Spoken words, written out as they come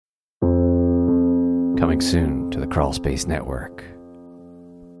Coming soon to the Crawlspace Network.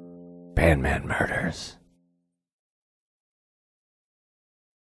 Bandman Murders.